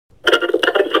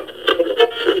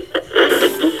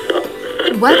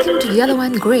Welcome to Yellow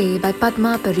and Grey by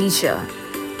Padma Parija.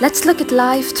 Let's look at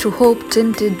life through hope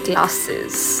tinted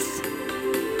glasses.